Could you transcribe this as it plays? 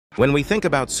When we think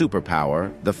about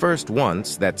superpower, the first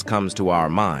ones that comes to our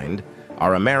mind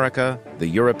are America, the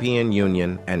European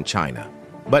Union, and China.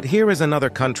 But here is another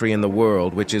country in the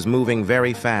world which is moving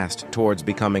very fast towards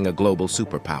becoming a global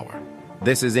superpower.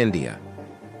 This is India,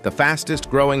 the fastest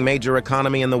growing major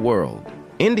economy in the world.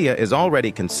 India is already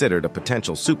considered a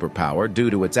potential superpower due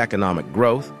to its economic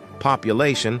growth,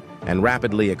 population, and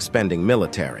rapidly expanding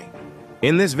military.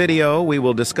 In this video, we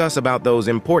will discuss about those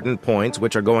important points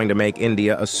which are going to make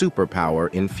India a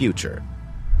superpower in future.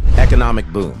 Economic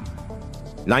boom.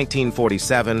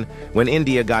 1947, when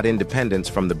India got independence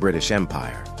from the British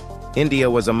Empire. India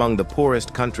was among the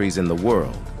poorest countries in the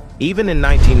world. Even in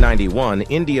 1991,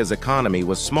 India's economy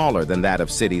was smaller than that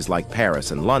of cities like Paris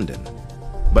and London.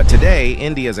 But today,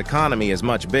 India's economy is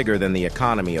much bigger than the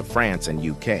economy of France and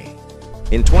UK.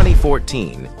 In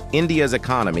 2014, India's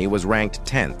economy was ranked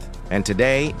 10th. And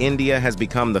today, India has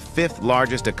become the 5th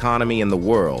largest economy in the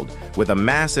world, with a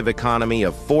massive economy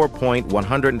of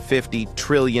 $4.150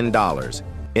 trillion.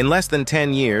 In less than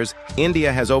 10 years,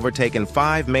 India has overtaken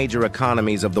 5 major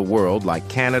economies of the world like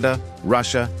Canada,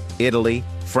 Russia, Italy,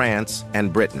 France,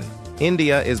 and Britain.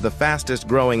 India is the fastest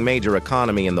growing major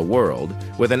economy in the world,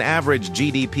 with an average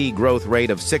GDP growth rate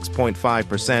of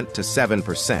 6.5% to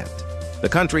 7%. The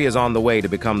country is on the way to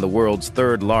become the world's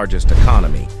 3rd largest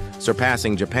economy,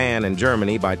 surpassing Japan and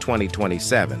Germany by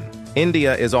 2027.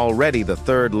 India is already the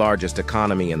 3rd largest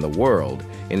economy in the world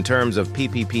in terms of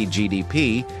PPP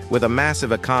GDP, with a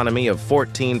massive economy of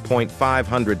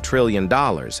 $14.5 trillion.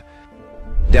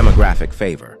 Demographic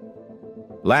favor.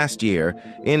 Last year,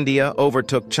 India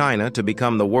overtook China to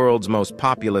become the world's most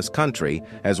populous country,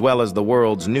 as well as the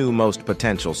world's new most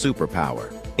potential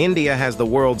superpower. India has the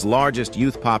world's largest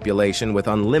youth population with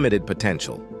unlimited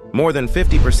potential. More than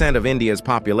 50% of India's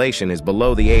population is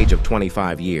below the age of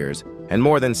 25 years, and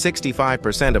more than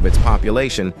 65% of its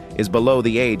population is below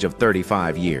the age of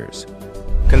 35 years.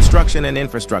 Construction and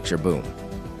infrastructure boom.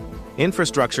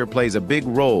 Infrastructure plays a big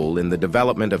role in the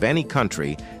development of any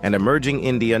country, and emerging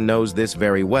India knows this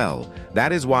very well.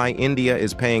 That is why India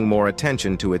is paying more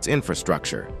attention to its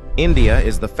infrastructure. India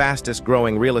is the fastest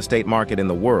growing real estate market in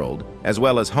the world, as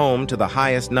well as home to the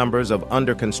highest numbers of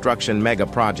under-construction mega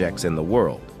projects in the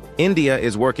world. India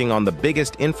is working on the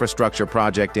biggest infrastructure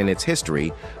project in its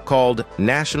history, called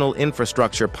National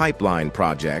Infrastructure Pipeline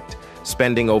Project,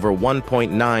 spending over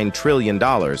 $1.9 trillion,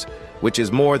 which is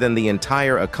more than the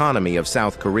entire economy of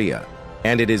South Korea.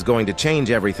 And it is going to change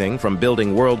everything from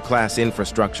building world-class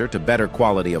infrastructure to better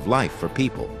quality of life for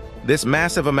people. This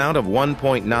massive amount of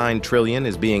 $1.9 trillion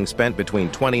is being spent between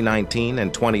 2019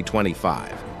 and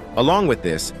 2025. Along with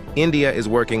this, India is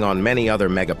working on many other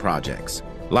mega projects,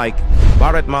 like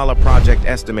Bharat project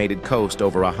estimated cost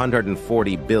over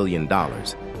 $140 billion.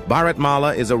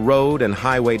 Bharat is a road and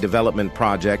highway development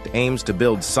project aims to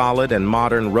build solid and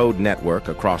modern road network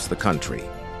across the country.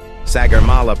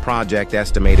 Sagarmala project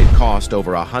estimated cost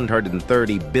over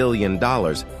 $130 billion.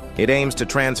 It aims to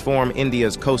transform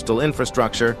India's coastal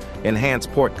infrastructure, enhance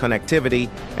port connectivity,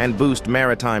 and boost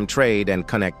maritime trade and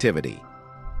connectivity.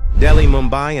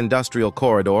 Delhi-Mumbai Industrial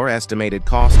Corridor estimated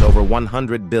cost over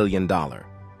 $100 billion.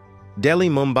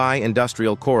 Delhi-Mumbai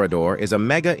Industrial Corridor is a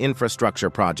mega infrastructure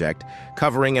project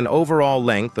covering an overall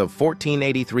length of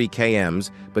 1483 km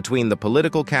between the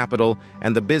political capital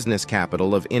and the business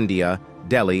capital of India,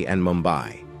 Delhi and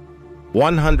Mumbai.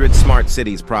 100 Smart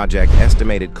Cities project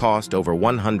estimated cost over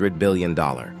 $100 billion.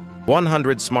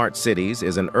 100 Smart Cities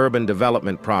is an urban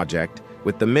development project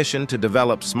with the mission to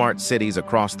develop smart cities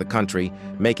across the country,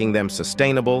 making them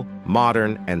sustainable,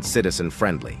 modern, and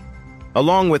citizen-friendly.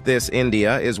 Along with this,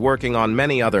 India is working on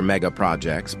many other mega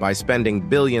projects by spending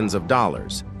billions of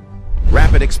dollars.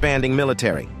 Rapid expanding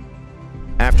military.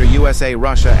 After USA,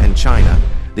 Russia, and China,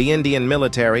 the Indian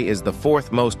military is the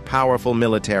 4th most powerful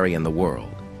military in the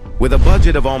world. With a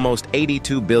budget of almost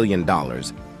 $82 billion,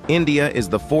 India is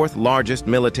the 4th largest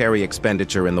military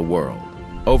expenditure in the world.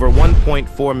 Over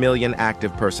 1.4 million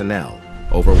active personnel,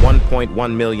 over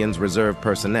 1.1 million reserve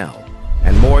personnel,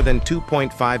 and more than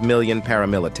 2.5 million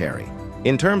paramilitary.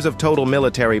 In terms of total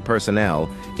military personnel,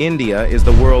 India is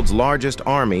the world's largest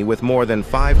army with more than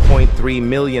 5.3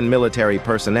 million military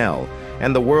personnel,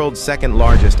 and the world's 2nd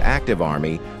largest active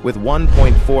army with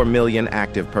 1.4 million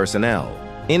active personnel.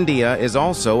 India is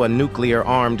also a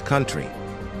nuclear-armed country.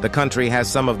 The country has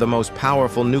some of the most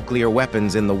powerful nuclear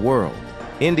weapons in the world.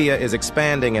 India is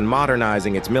expanding and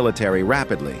modernizing its military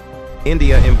rapidly.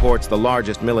 India imports the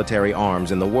largest military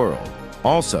arms in the world.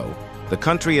 Also, the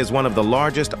country is one of the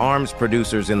largest arms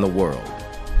producers in the world.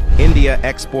 India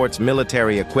exports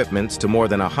military equipments to more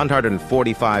than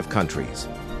 145 countries.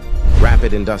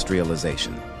 Rapid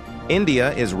industrialization.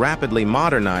 India is rapidly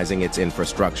modernizing its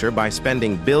infrastructure by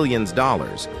spending billions of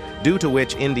dollars, due to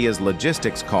which India's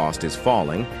logistics cost is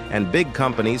falling and big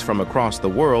companies from across the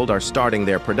world are starting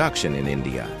their production in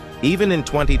India. Even in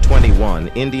 2021,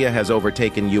 India has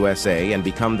overtaken USA and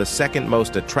become the second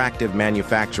most attractive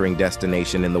manufacturing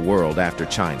destination in the world after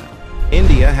China.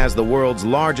 India has the world's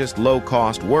largest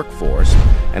low-cost workforce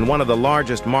and one of the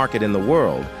largest market in the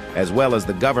world, as well as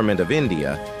the government of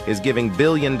India is giving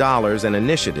billions of dollars in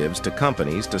initiatives to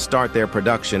companies to start their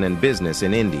production and business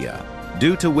in India,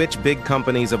 due to which big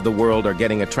companies of the world are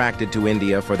getting attracted to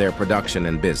India for their production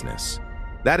and business.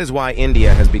 That is why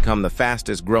India has become the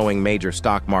fastest-growing major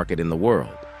stock market in the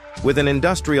world. With an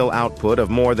industrial output of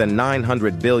more than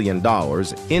 $900 billion,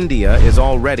 India is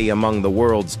already among the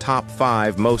world's top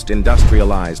 5 most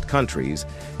industrialized countries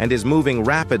and is moving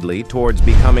rapidly towards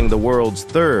becoming the world's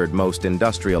 3rd most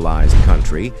industrialized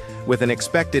country, with an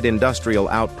expected industrial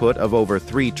output of over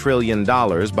 $3 trillion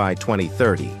by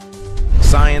 2030.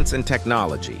 Science and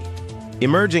technology.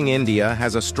 Emerging India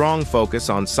has a strong focus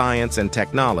on science and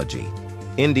technology.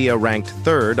 India ranked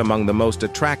 3rd among the most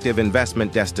attractive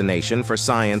investment destination for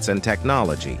science and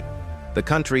technology. The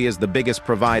country is the biggest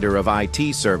provider of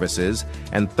IT services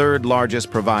and 3rd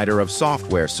largest provider of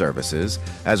software services,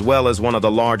 as well as one of the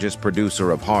largest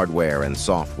producer of hardware and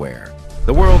software.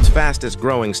 The world's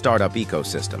fastest-growing startup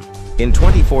ecosystem. In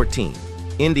 2014,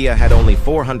 India had only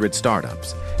 400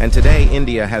 startups, and today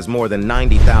India has more than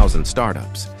 90,000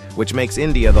 startups, which makes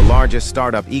India the largest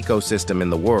startup ecosystem in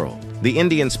the world. The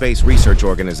Indian Space Research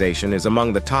Organization is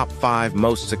among the top 5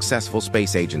 most successful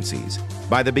space agencies.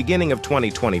 By the beginning of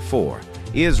 2024,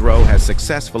 ISRO has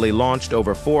successfully launched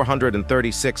over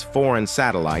 436 foreign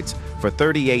satellites for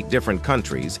 38 different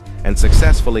countries and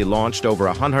successfully launched over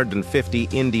 150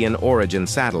 Indian origin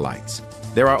satellites.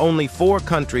 There are only 4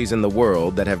 countries in the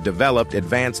world that have developed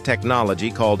advanced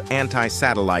technology called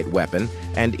anti-satellite weapon,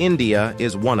 and India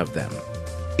is one of them.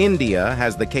 India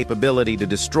has the capability to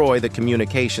destroy the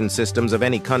communication systems of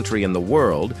any country in the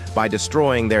world by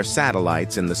destroying their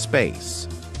satellites in the space.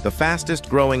 The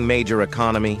fastest-growing major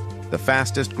economy, the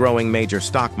fastest-growing major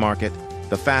stock market,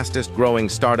 the fastest-growing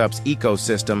startups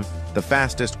ecosystem, the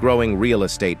fastest-growing real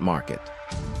estate market.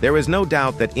 There is no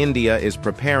doubt that India is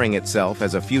preparing itself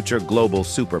as a future global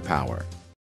superpower.